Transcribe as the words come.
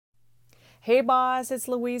Hey boss, it's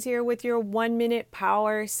Louise here with your 1 minute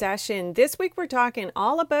power session. This week we're talking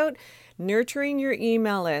all about nurturing your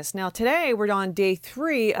email list. Now today we're on day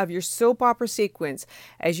 3 of your soap opera sequence.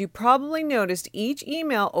 As you probably noticed, each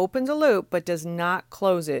email opens a loop but does not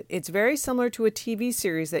close it. It's very similar to a TV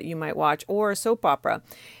series that you might watch or a soap opera.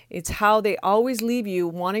 It's how they always leave you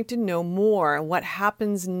wanting to know more and what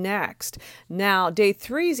happens next. Now, day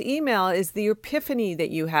 3's email is the epiphany that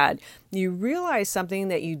you had. You realized something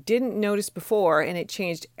that you didn't notice before and it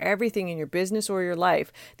changed everything in your business or your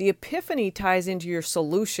life. The epiphany ties into your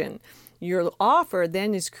solution. Your offer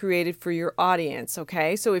then is created for your audience,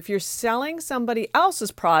 okay? So if you're selling somebody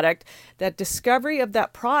else's product, that discovery of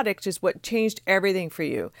that product is what changed everything for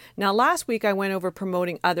you. Now, last week I went over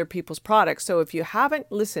promoting other people's products. So if you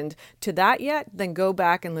haven't listened to that yet, then go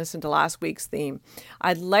back and listen to last week's theme.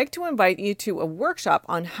 I'd like to invite you to a workshop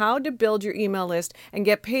on how to build your email list and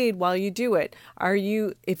get paid while you do it.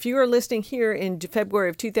 If you are listening here in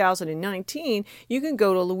February of 2019, you can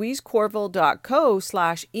go to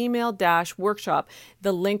louisecorville.co/email-workshop.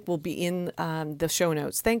 The link will be in the show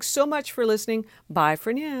notes. Thanks so much for listening. Bye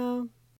for now.